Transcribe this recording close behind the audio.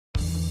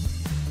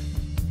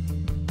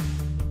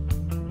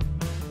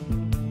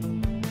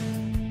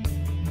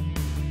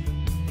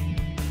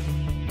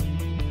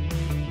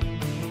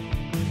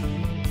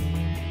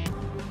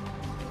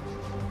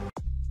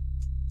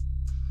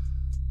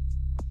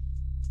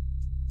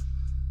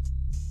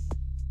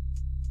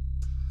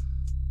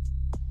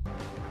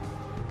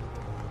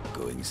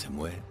Going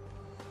somewhere?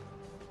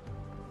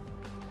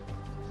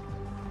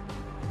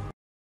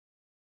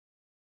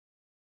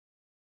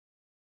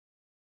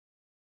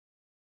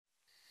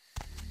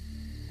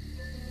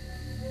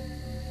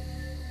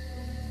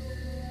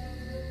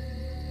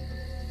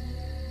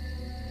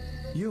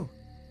 You.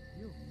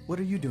 What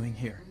are you doing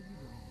here?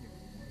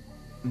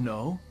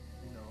 No?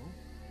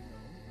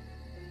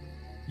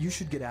 You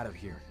should get out of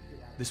here.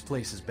 This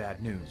place is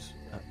bad news.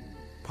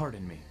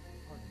 Pardon me.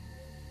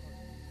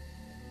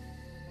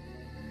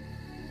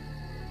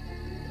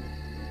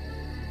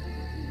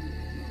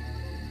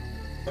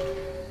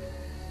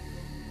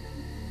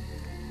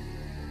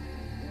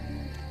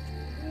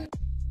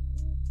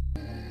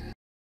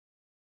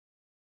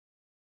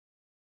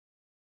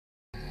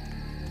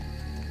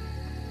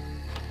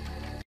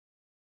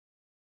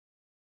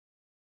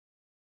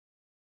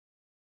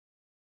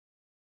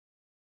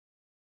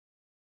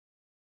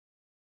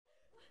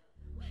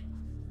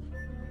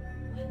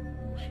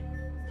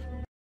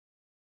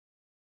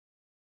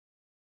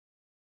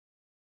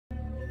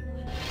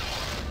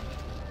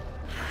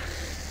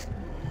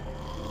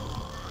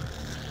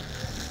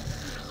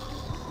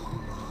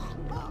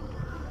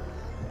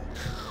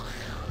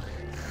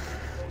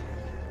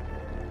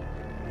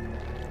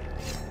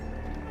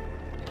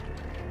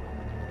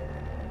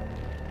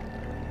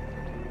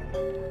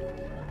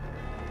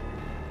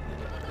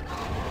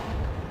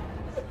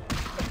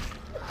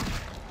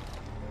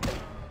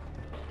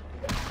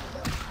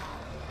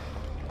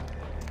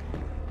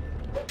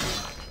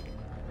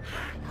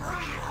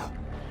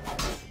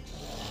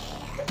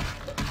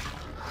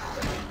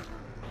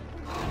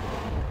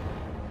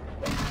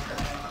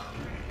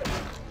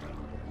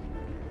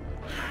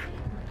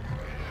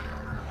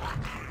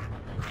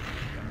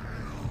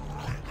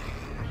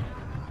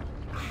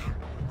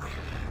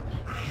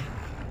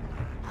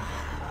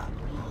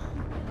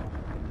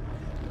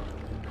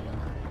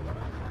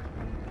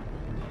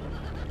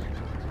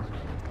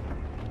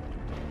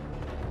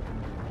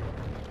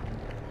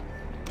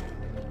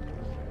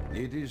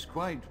 It is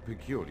quite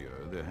peculiar,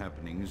 the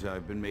happenings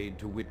I've been made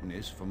to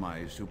witness for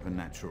my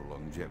supernatural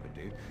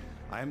longevity.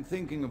 I am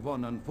thinking of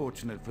one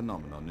unfortunate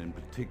phenomenon in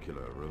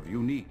particular, of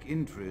unique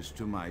interest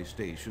to my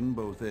station,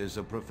 both as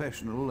a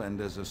professional and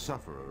as a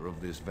sufferer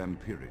of this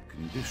vampiric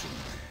condition.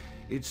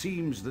 It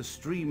seems the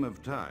stream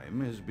of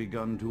time has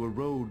begun to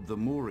erode the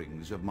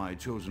moorings of my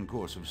chosen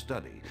course of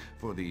study,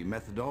 for the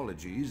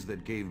methodologies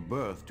that gave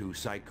birth to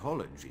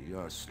psychology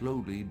are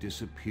slowly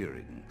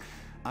disappearing.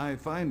 I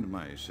find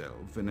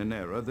myself in an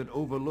era that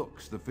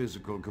overlooks the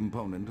physical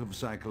component of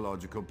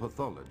psychological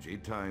pathology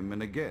time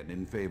and again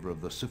in favor of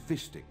the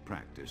sophistic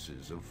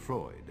practices of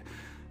Freud.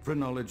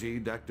 Phrenology,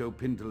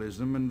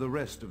 dactopintilism, and the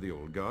rest of the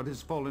old guard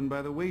has fallen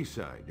by the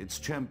wayside, its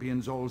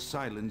champions all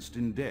silenced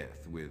in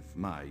death, with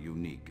my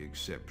unique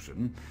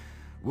exception.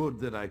 Would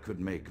that I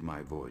could make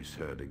my voice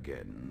heard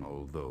again,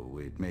 although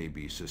it may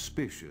be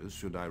suspicious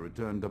should I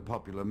return to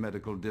popular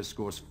medical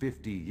discourse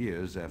 50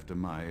 years after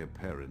my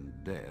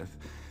apparent death.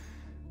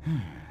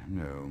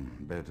 No,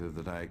 better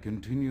that I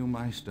continue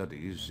my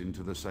studies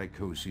into the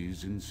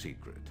psychoses in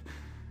secret.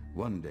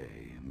 One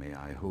day, may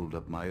I hold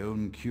up my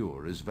own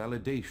cure as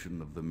validation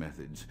of the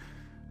methods.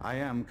 I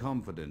am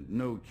confident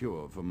no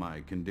cure for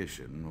my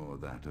condition, or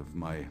that of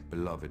my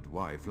beloved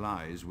wife,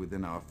 lies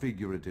within our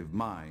figurative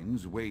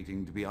minds,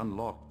 waiting to be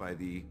unlocked by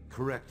the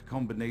correct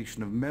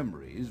combination of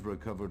memories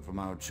recovered from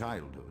our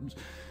childhoods.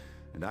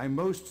 And I'm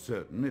most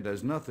certain it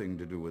has nothing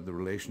to do with the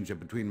relationship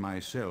between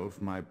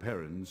myself, my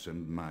parents,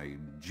 and my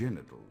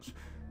genitals.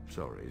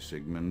 Sorry,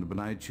 Sigmund, but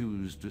I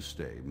choose to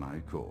stay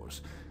my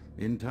course.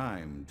 In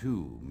time,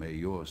 too, may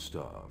your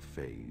star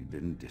fade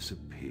and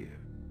disappear.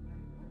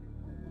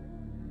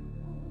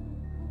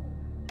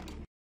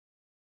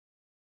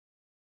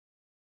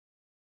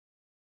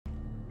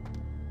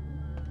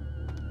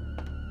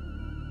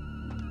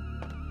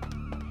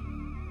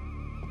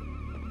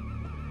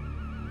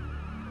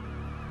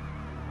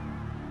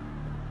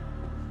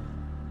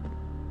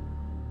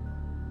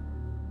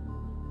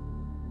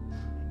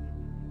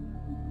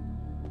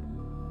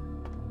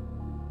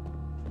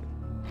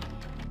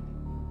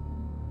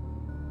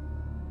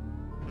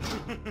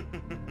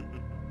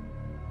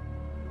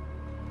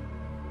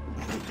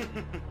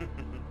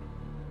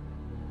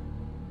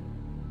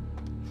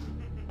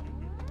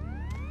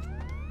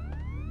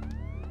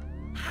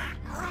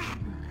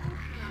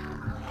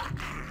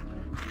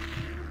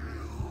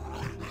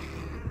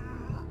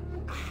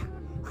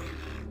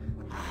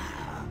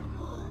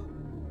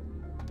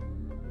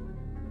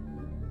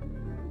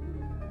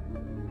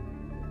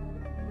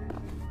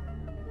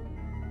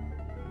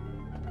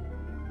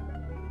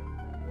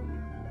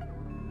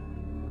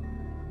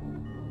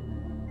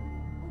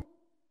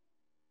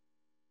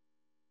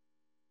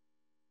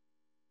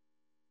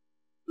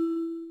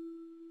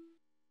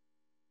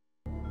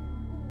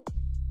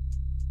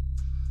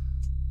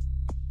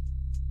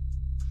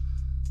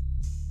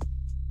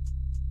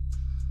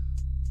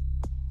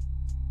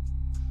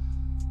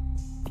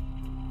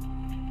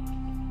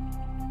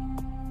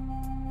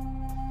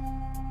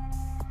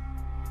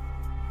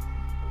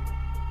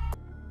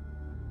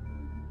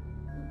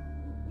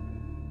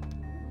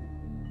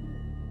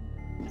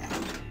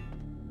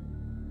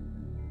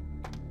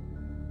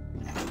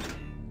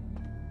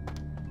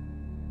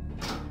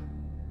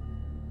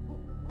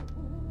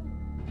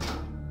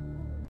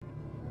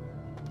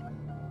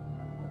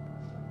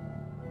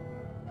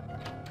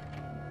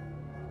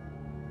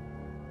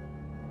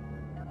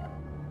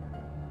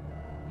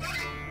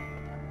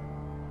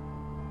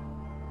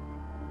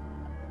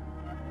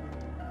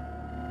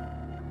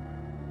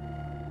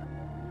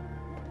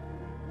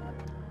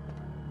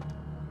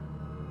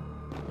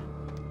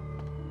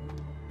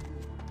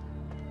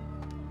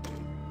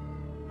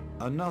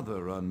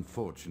 Another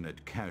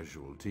unfortunate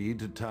casualty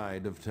to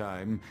tide of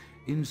time,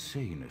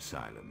 insane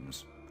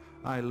asylums.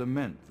 I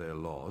lament their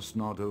loss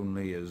not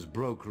only as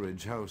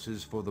brokerage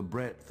houses for the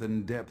breadth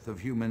and depth of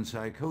human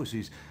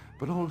psychoses,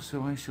 but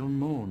also I shall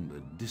mourn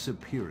the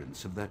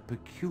disappearance of that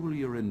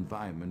peculiar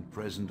environment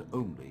present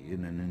only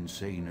in an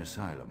insane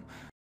asylum.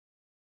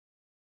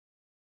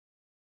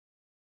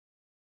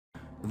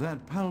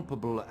 That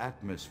palpable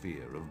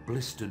atmosphere of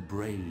blistered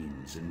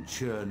brains and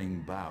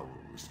churning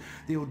bowels,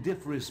 the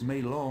odoriferous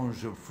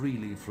mélange of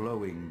freely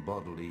flowing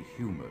bodily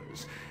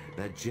humors,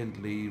 that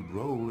gently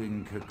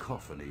rolling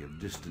cacophony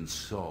of distant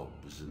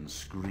sobs and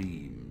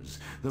screams,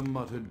 the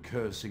muttered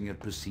cursing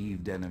at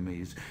perceived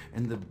enemies,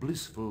 and the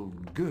blissful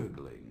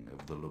gurgling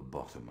of the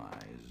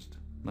lobotomized,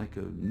 like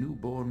a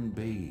newborn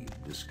babe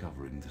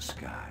discovering the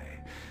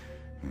sky.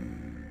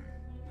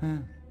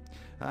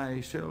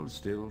 I shall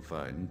still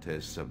find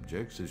test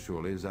subjects as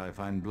surely as I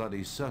find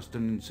bloody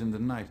sustenance in the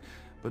night,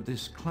 but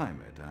this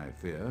climate, I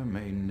fear,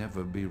 may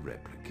never be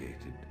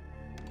replicated.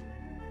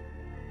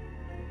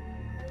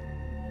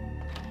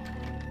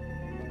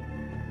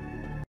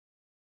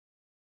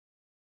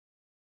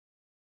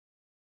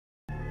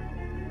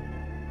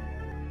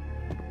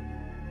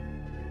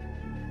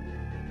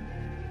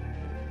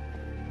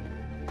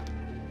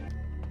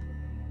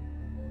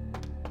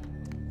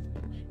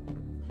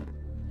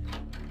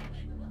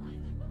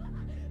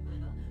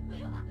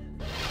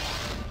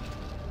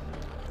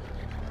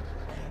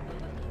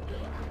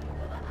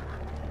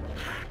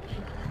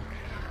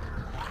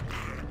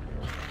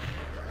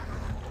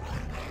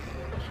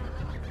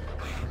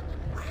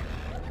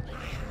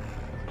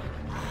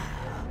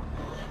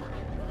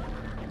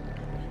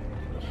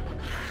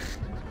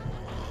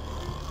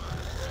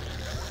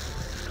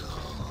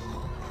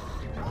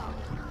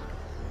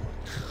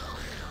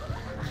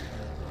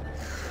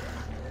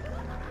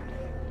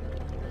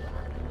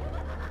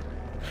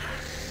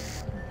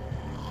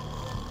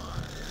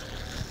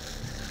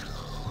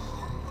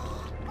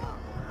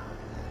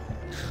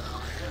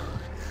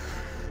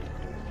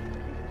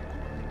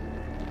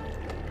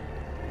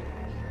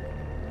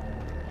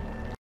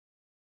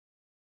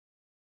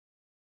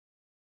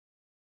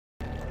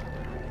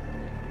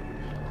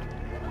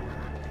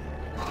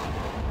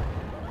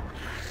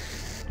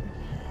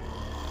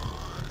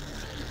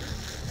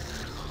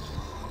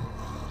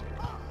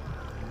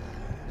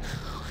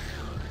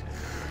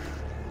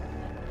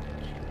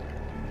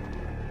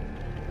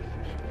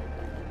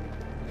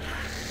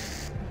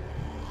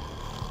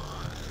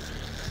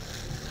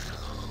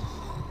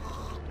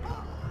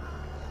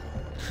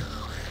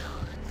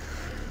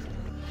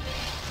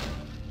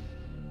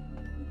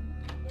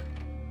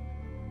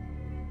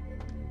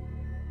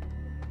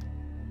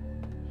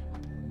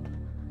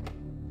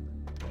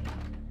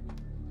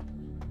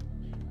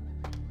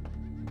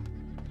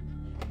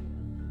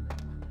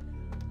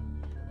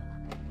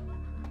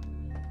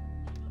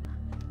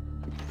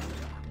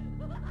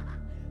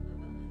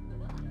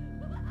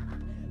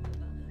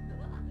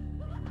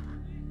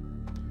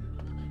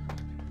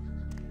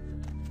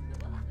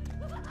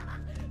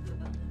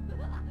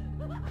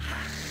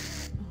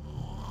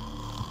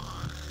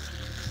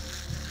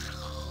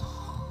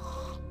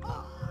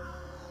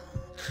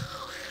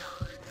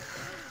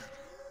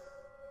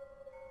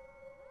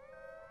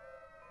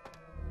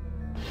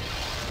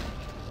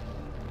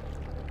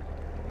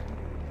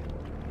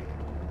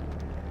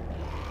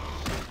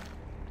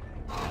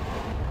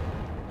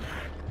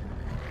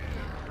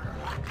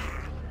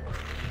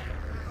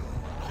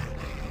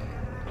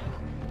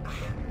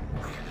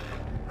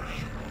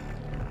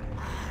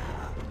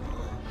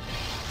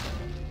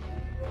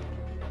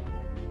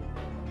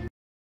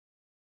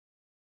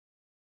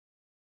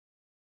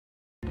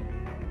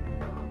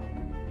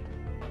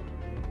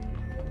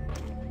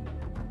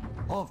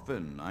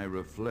 Often I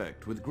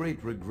reflect with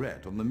great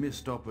regret on the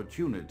missed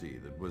opportunity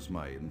that was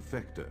my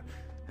infector.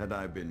 Had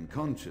I been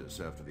conscious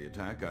after the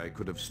attack, I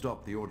could have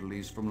stopped the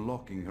orderlies from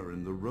locking her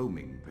in the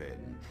roaming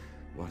pen.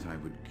 What I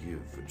would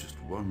give for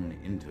just one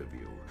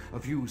interview, a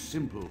few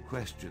simple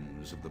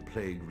questions of the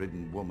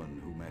plague-ridden woman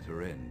who met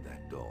her end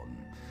that dawn.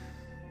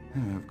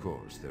 Of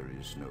course, there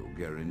is no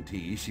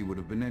guarantee she would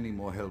have been any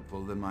more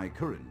helpful than my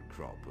current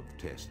crop of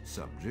test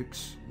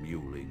subjects,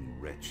 mewling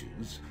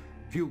wretches.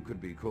 Few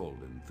could be called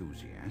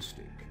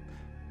enthusiastic.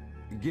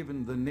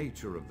 Given the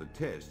nature of the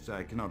tests,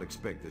 I cannot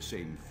expect the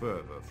same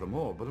fervor from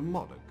all, but a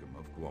modicum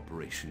of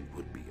cooperation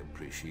would be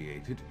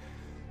appreciated.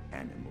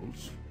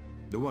 Animals.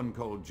 The one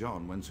called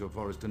John went so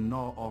far as to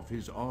gnaw off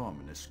his arm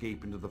and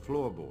escape into the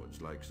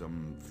floorboards like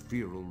some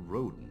feral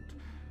rodent.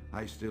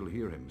 I still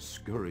hear him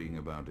scurrying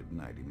about at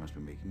night. He must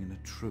be making an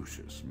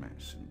atrocious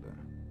mess in there.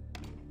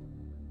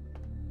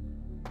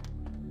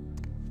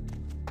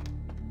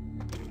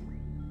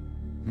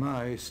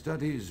 My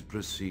studies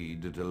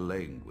proceed at a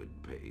languid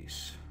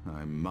pace.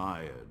 I'm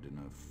mired in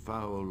a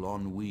foul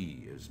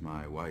ennui as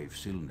my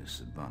wife's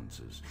illness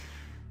advances.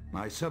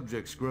 My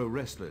subjects grow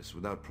restless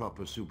without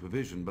proper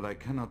supervision, but I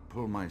cannot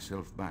pull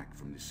myself back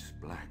from this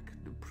black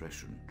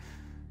depression.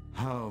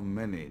 How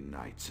many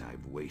nights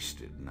I've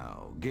wasted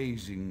now,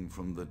 gazing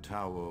from the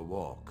tower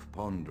walk,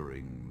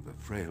 pondering the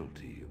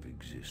frailty of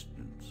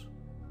existence.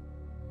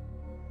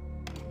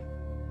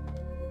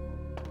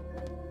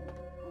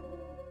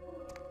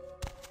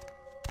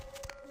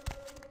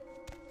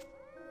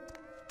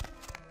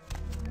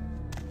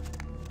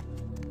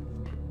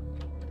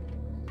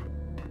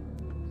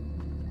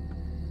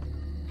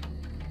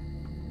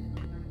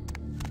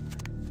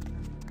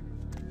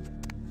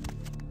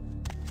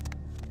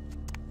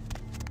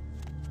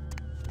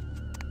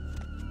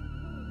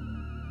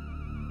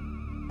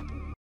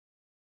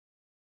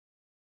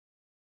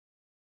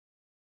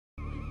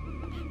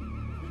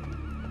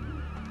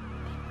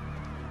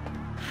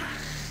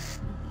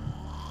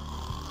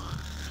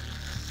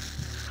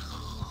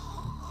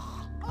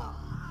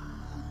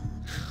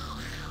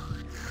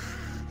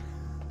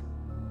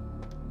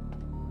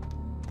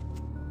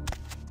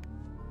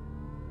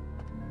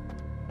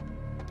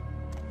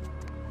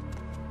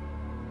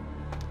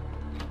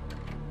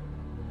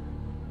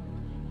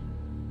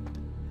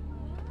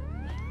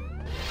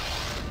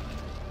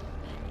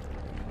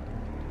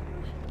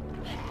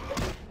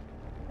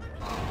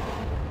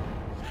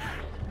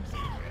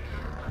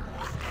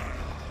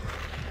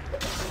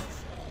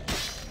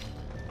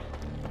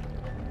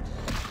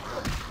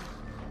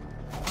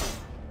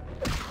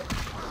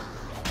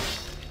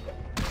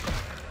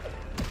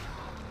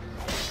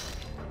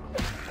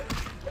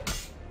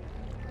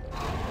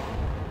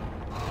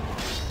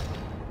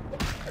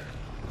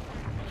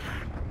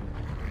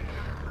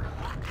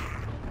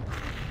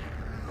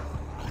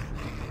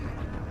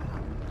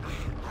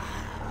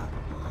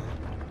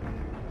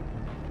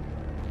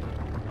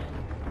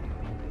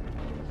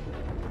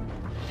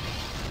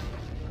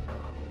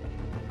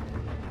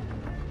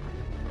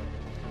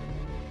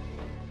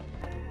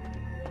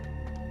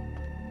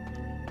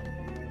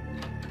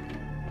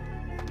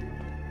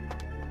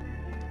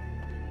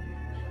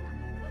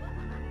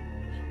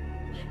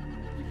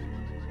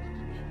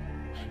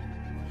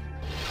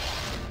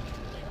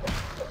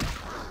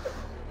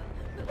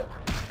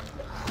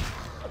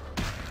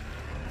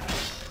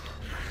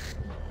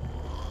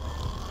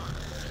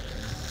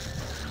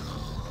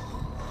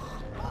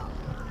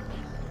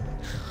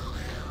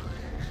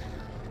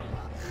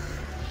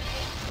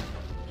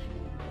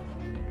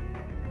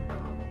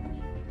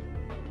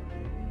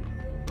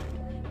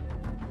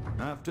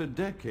 After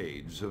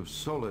decades of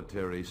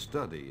solitary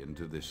study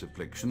into this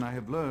affliction, I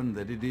have learned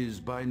that it is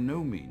by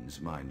no means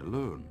mine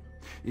alone.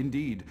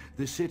 Indeed,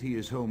 the city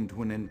is home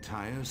to an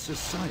entire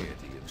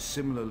society of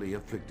similarly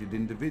afflicted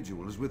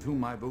individuals with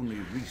whom I've only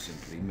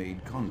recently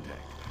made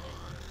contact.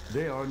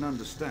 They are an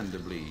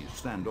understandably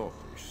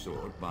standoffish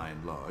sort, by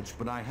and large,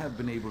 but I have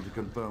been able to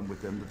confirm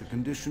with them that the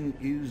condition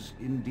is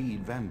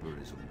indeed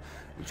vampirism,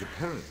 which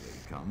apparently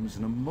comes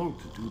in a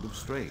multitude of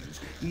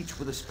strains, each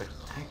with a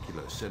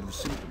spectacular set of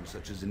symptoms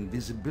such as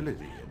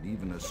invisibility and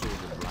even a sort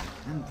of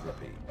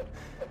lycanthropy.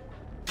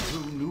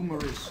 Through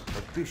numerous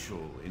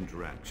official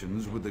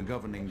interactions with the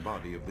governing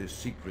body of this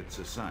secret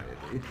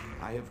society,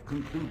 I have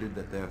concluded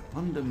that their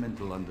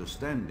fundamental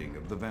understanding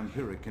of the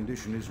vampiric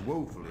condition is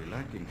woefully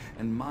lacking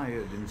and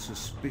mired in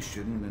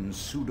suspicion and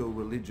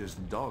pseudo-religious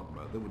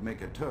dogma that would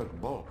make a Turk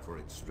balk for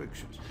its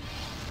strictures.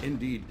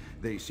 Indeed,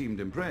 they seemed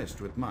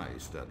impressed with my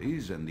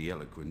studies and the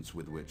eloquence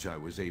with which I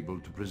was able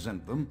to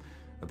present them.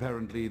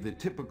 Apparently, the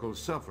typical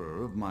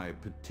sufferer of my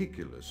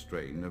particular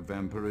strain of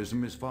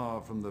vampirism is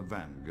far from the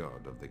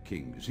vanguard of the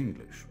King's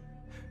English.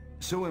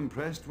 So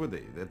impressed were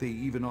they that they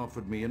even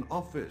offered me an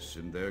office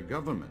in their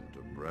government,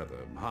 a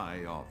rather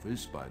high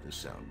office by the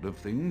sound of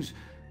things.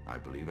 I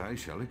believe I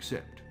shall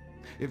accept.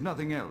 If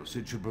nothing else,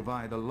 it should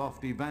provide a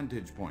lofty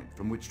vantage point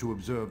from which to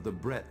observe the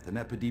breadth and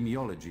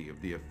epidemiology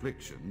of the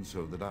affliction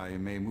so that I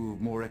may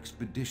move more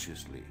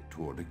expeditiously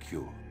toward a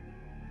cure.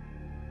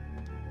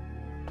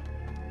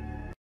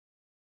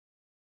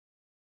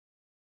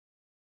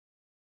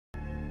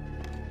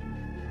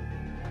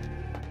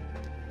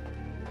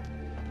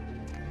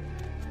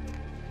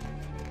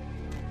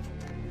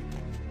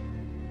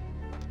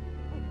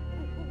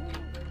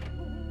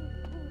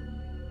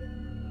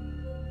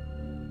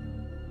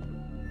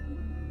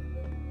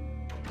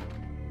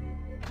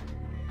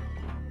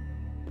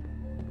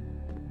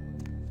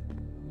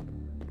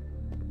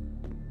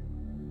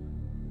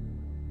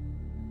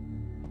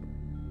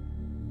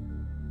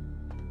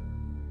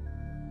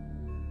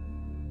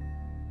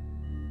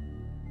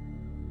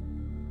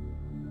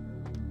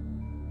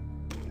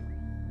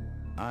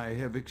 I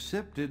have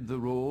accepted the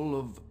role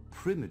of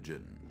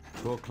Primogen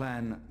for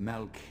Clan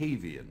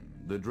Malkavian,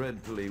 the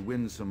dreadfully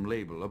winsome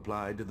label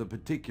applied to the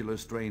particular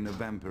strain of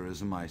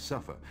vampirism I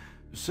suffer,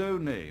 so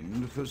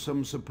named for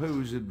some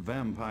supposed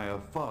vampire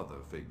father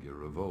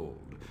figure of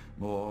old,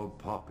 more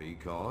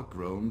poppycock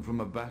grown from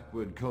a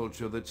backward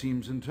culture that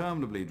seems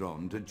interminably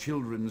drawn to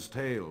children's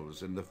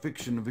tales and the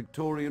fiction of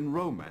Victorian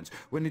romance,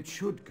 when it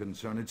should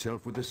concern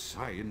itself with the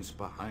science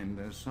behind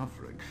their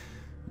suffering.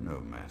 No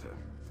matter.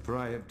 For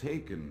I have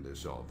taken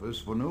this office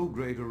for no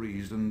greater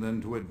reason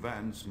than to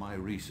advance my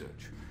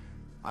research.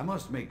 I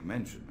must make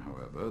mention,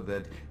 however,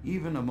 that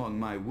even among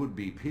my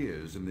would-be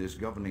peers in this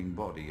governing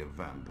body of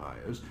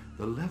vampires,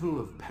 the level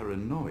of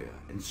paranoia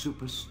and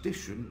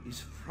superstition is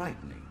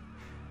frightening.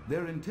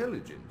 Their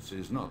intelligence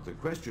is not the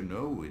question,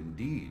 no,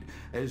 indeed.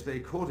 As they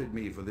courted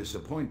me for this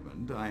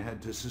appointment, I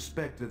had to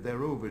suspect that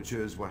their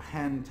overtures were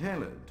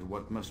hand-tailored to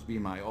what must be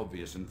my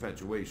obvious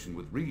infatuation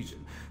with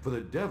reason, for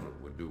the devil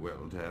would do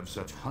well to have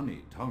such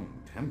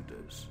honey-tongued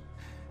tempters.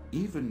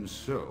 Even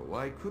so,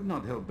 I could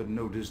not help but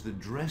notice the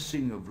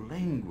dressing of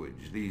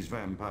language these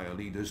vampire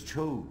leaders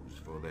chose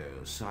for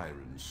their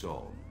siren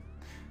song.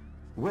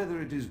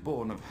 Whether it is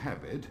born of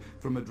habit,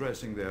 from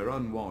addressing their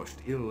unwashed,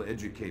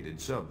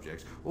 ill-educated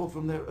subjects, or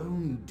from their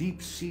own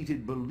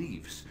deep-seated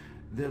beliefs,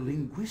 their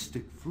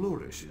linguistic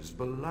flourishes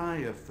belie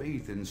a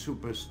faith in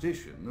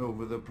superstition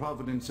over the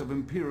providence of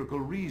empirical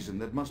reason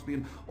that must be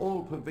an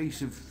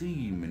all-pervasive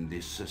theme in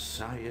this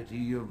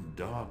society of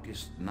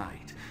darkest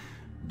night.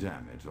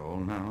 Damn it all,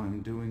 now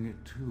I'm doing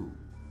it too.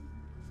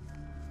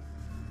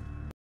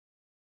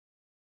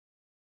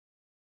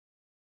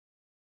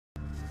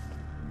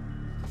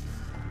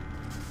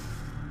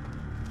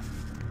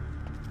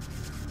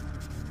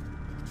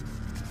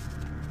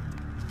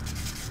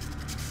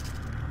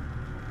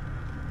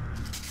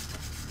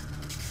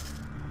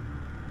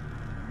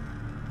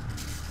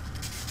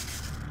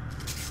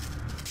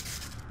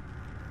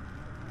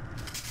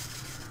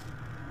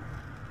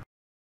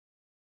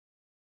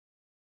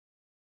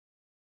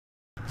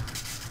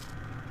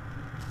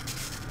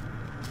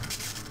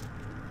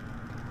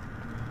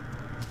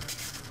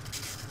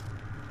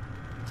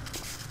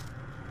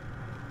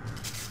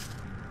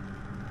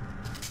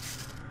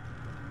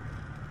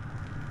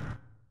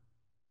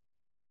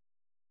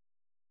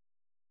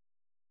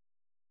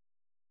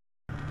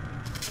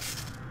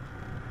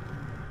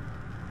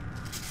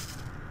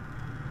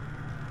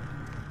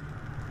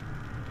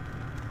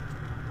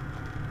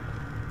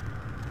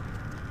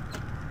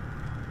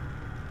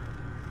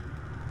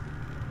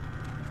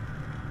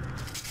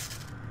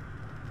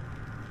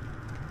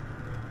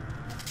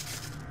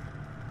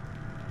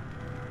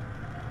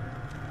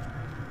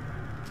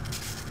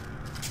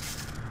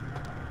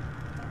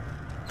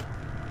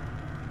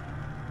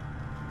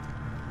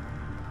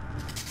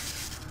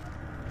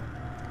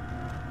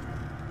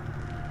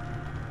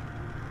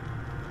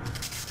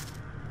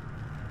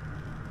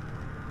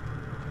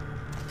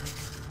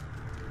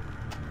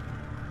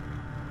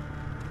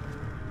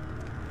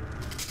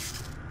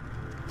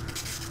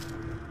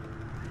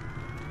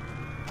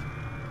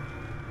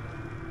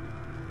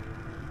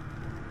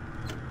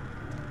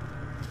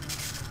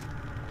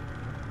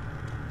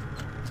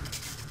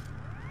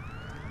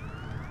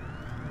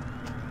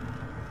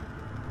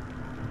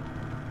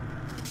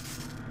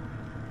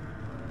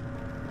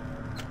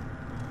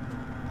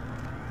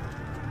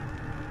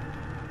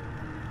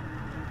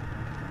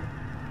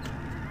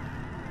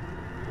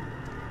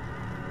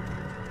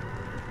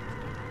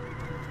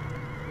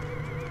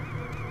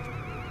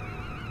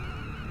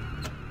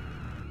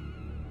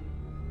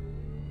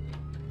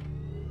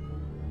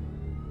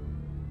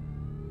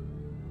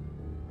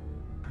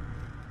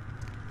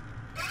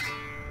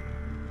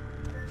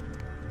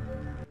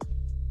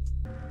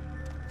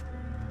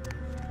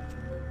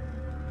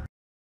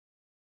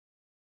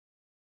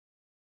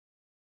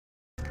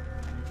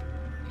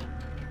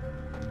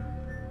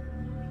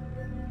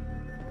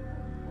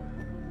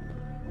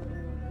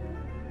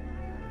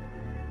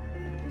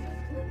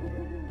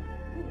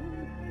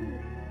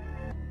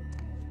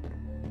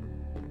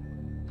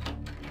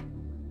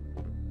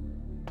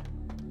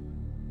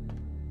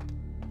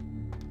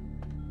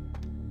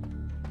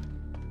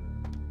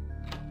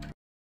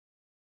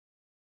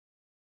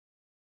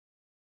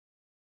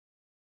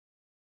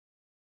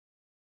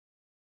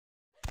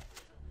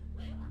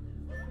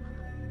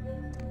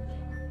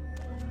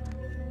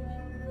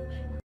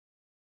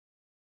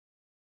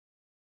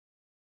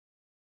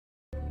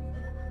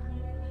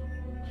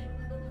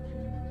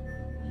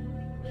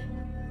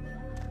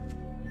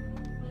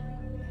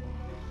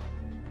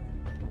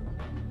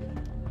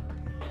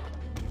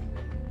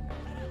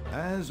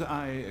 As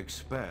I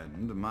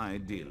expand my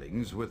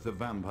dealings with the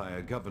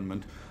vampire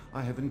government,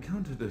 I have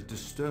encountered a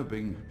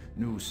disturbing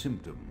new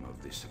symptom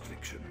of this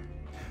affliction.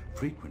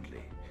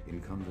 Frequently, in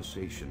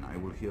conversation, I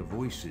will hear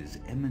voices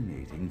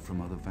emanating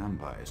from other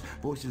vampires,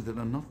 voices that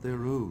are not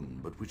their own,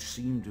 but which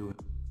seem to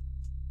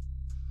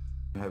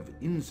have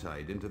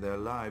insight into their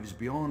lives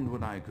beyond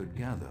what I could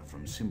gather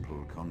from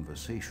simple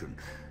conversation.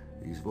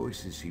 These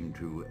voices seem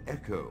to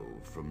echo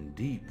from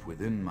deep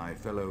within my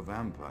fellow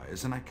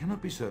vampires, and I cannot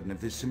be certain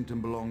if this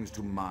symptom belongs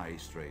to my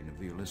strain of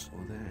the illness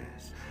or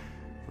theirs,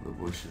 for the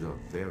voices are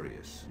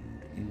various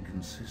and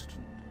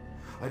inconsistent.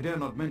 I dare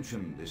not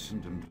mention this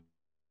symptom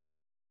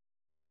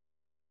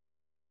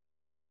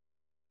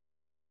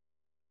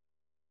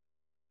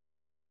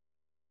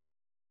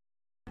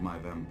to my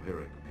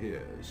vampiric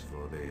peers,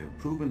 for they have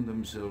proven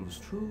themselves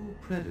true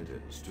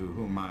predators to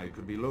whom I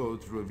could be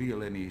loath to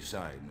reveal any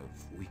sign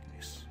of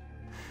weakness.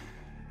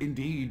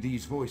 Indeed,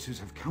 these voices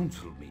have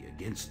counseled me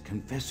against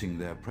confessing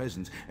their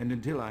presence, and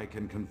until I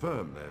can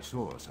confirm their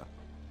source,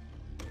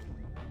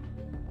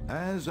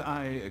 As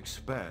I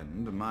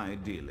expand my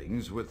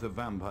dealings with the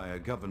vampire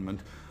government,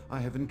 I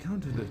have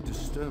encountered a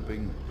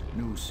disturbing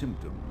new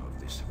symptom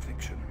of this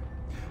affliction.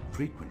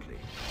 Frequently,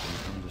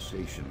 in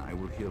conversation, I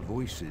will hear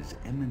voices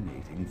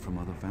emanating from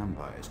other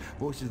vampires,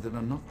 voices that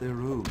are not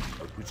their own,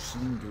 but which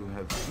seem to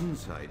have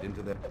insight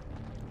into their...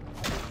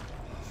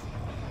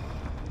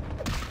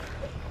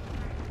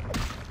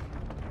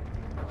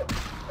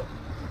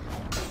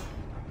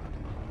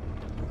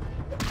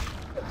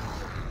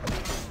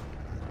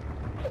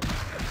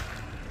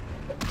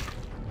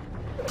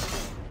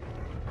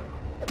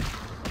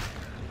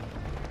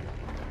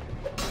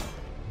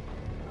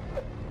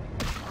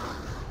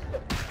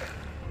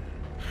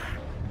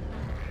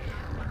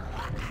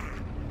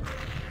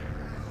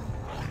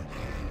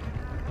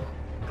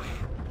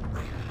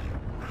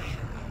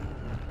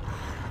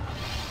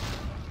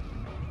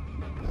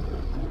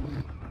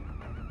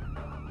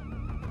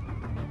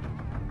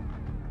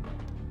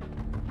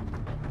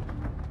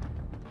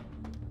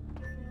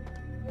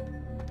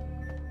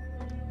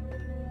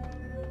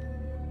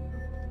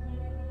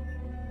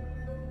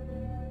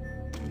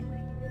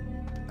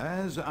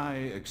 As I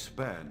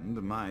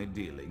expand my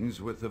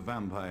dealings with the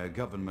vampire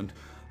government,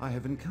 I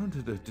have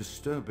encountered a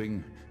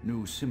disturbing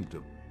new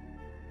symptom.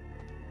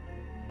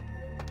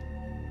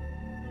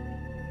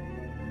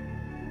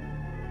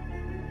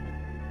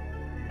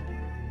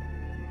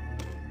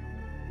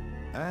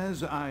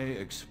 As I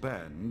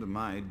expand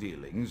my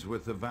dealings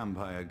with the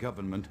vampire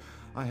government,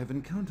 I have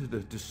encountered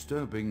a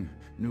disturbing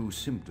new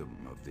symptom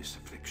of this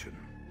affliction.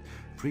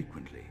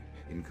 Frequently,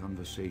 in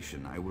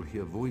conversation, I will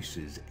hear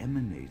voices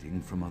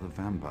emanating from other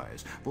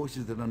vampires,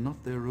 voices that are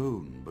not their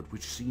own, but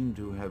which seem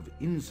to have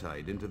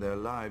insight into their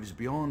lives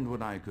beyond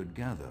what I could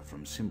gather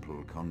from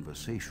simple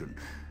conversation.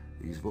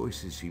 These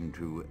voices seem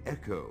to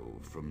echo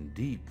from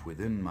deep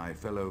within my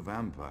fellow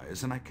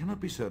vampires, and I cannot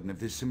be certain if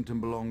this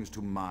symptom belongs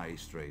to my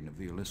strain of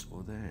the illness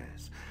or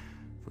theirs,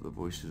 for the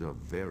voices are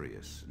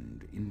various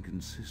and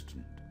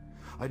inconsistent.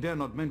 I dare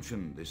not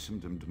mention this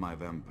symptom to my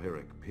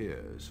vampiric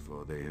peers,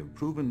 for they have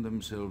proven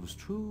themselves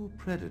true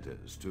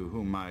predators to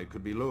whom I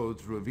could be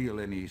loath to reveal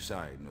any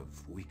sign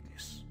of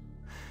weakness.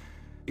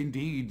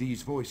 Indeed,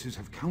 these voices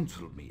have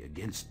counseled me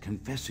against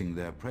confessing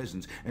their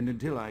presence, and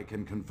until I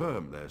can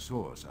confirm their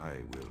source, I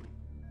will...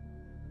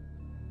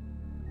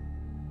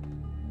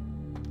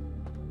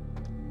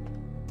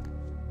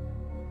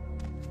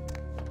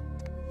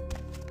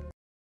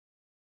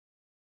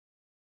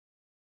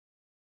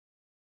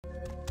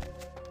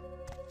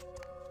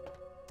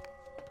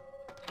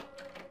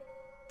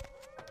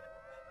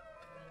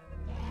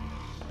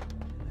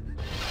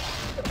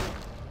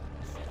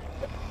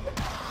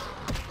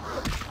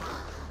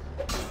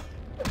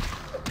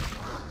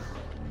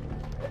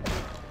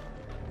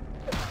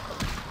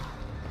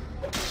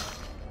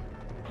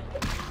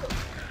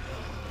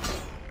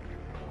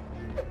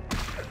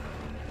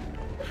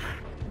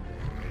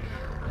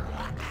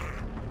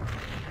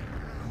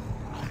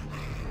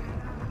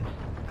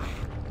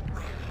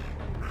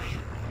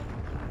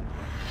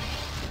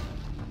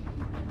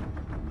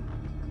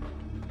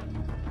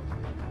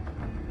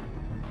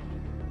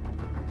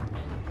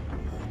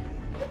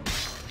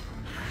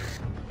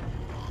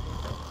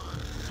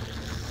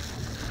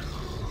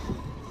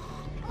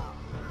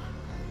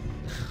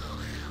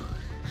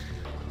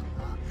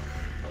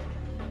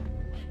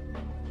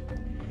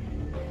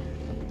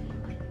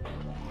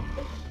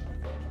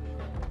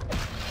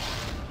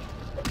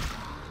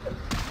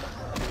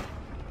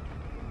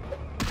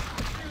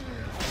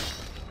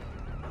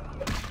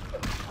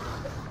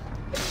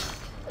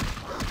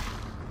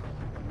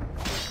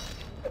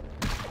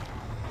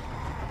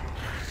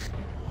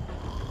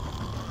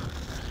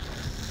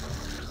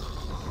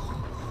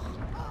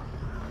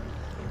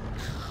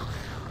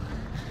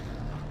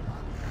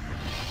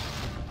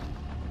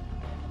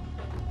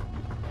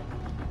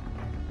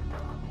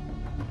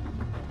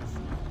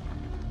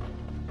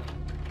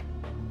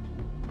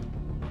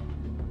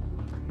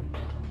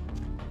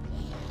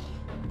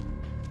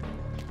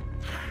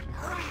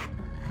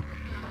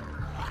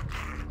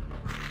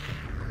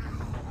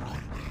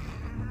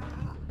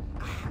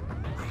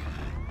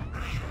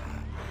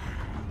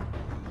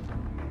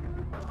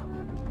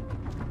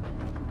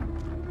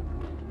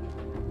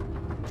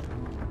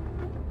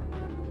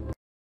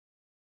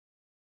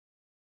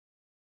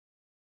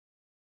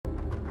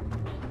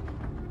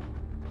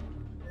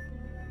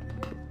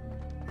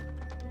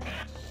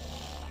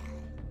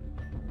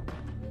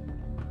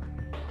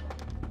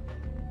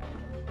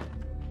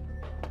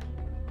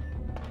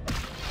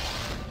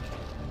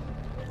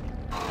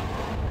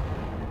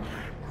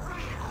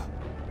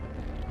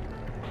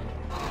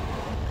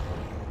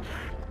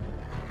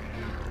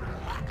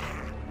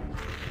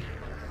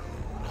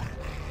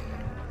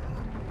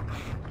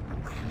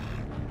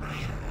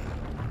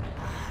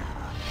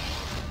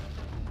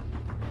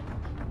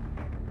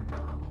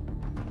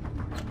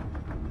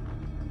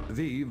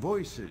 The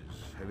voices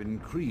have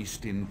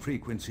increased in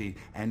frequency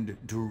and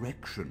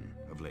direction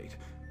of late.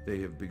 They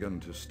have begun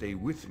to stay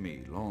with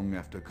me long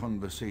after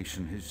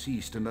conversation has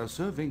ceased and are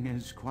serving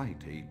as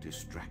quite a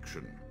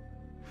distraction.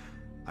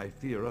 I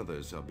fear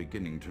others are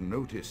beginning to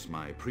notice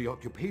my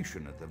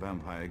preoccupation at the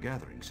vampire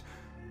gatherings.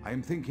 I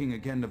am thinking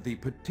again of the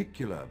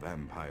particular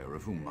vampire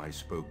of whom I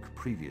spoke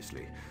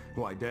previously,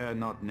 who I dare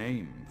not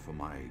name for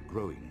my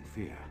growing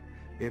fear.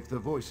 If the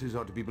voices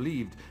are to be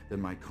believed,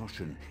 then my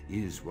caution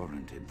is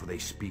warranted, for they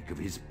speak of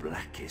his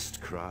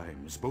blackest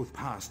crimes, both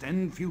past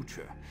and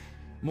future.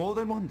 More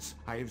than once,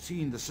 I have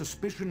seen the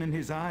suspicion in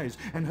his eyes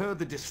and heard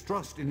the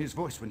distrust in his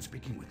voice when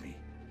speaking with me.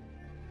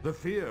 The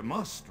fear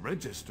must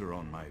register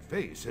on my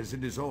face, as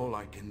it is all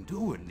I can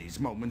do in these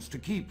moments to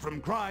keep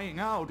from crying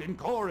out in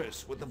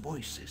chorus with the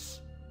voices.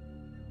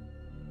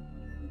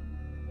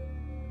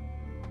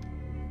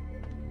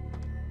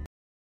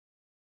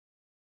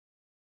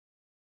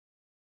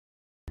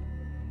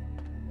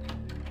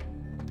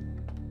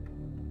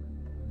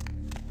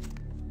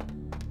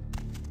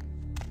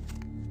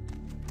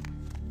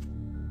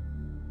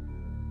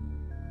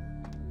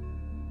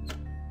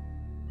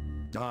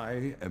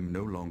 I am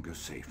no longer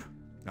safe.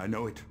 I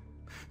know it.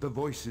 The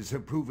voices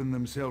have proven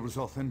themselves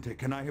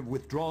authentic, and I have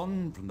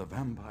withdrawn from the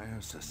Vampire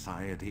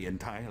Society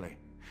entirely.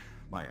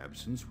 My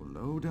absence will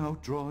no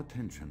doubt draw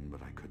attention,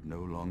 but I could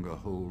no longer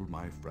hold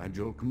my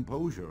fragile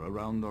composure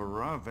around the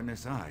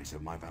ravenous eyes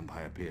of my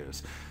vampire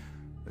peers,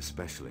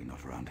 especially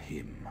not around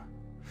him.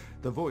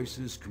 The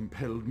voices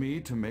compelled me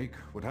to make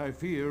what I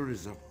fear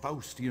is a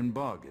Faustian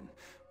bargain,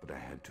 but I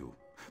had to,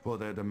 for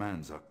their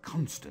demands are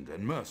constant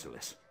and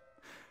merciless.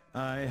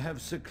 I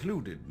have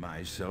secluded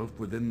myself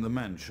within the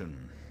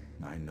mansion.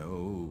 I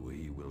know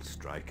he will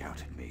strike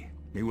out at me.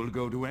 He will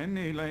go to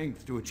any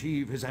length to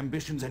achieve his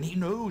ambitions, and he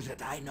knows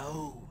it, I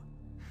know.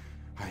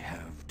 I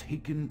have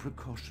taken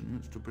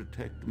precautions to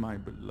protect my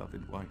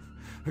beloved wife.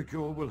 Her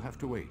cure will have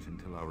to wait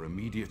until our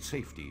immediate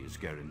safety is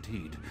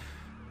guaranteed.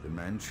 The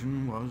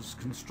mansion was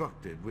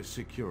constructed with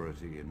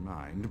security in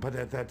mind, but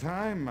at that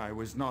time I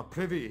was not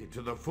privy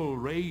to the full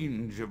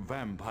range of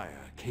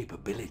vampire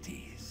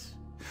capabilities.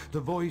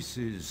 The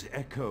voices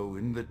echo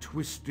in the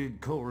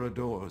twisted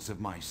corridors of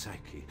my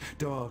psyche,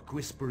 dark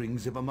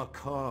whisperings of a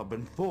macabre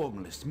and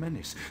formless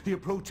menace, the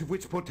approach of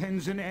which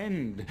portends an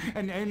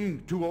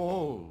end to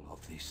all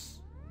of this.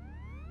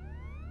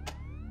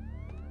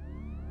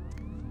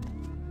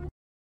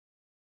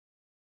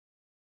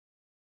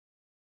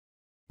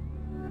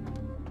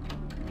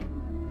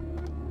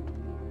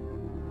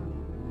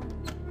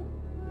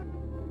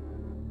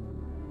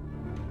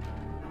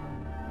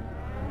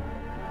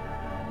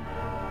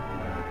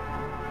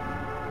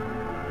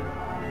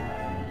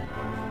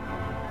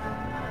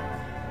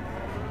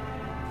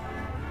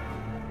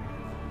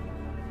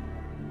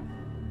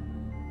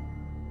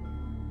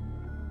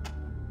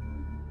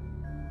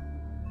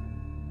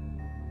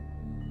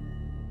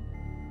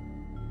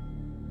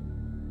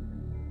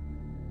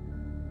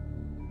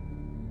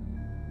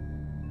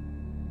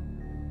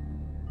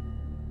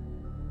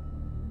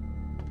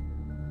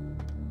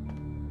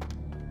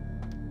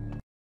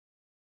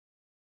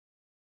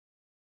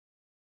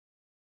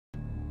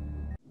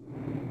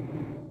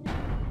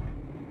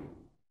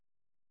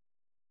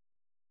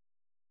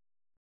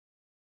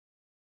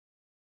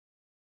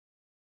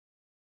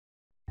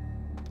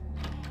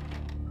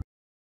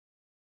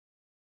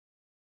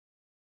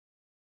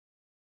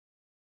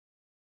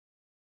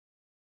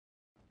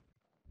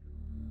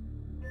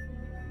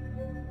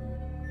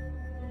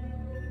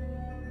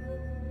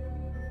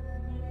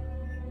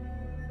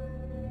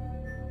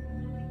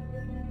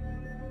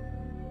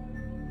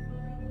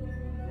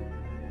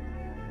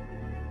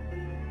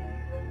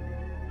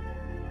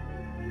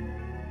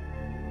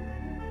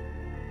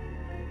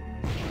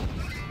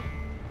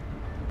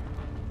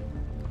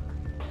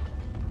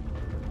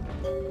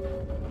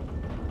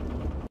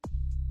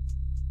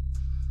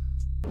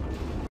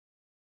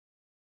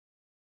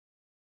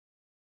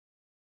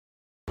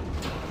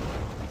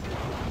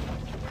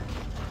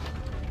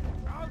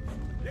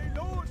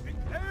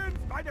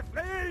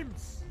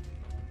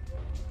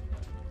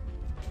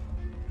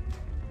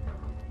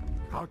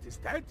 Grout is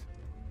dead?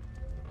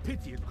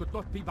 Pity it could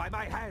not be by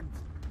my hand.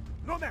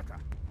 No matter.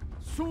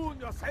 Soon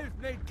your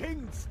self-made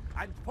kings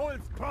and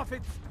false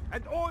prophets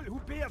and all who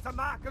bear the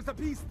mark of the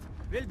beast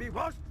will be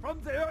washed from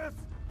the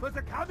earth for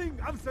the coming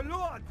of the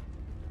Lord.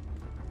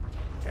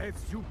 As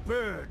you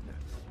burn,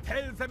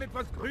 tell them it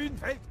was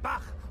Grünfeld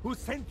Bach who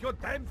sent your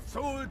damned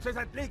soul to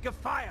that lake of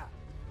fire.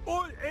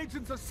 All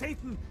agents of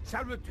Satan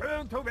shall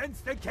return to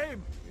whence they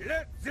came.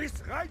 Let this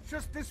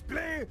righteous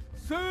display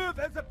serve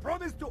as a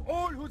promise to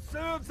all who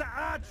serve the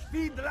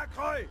Archfiend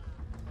Lacroix.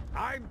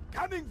 I'm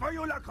coming for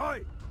you,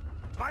 Lacroix.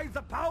 By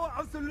the power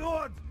of the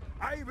Lord,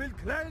 I will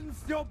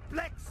cleanse your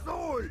black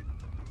soul.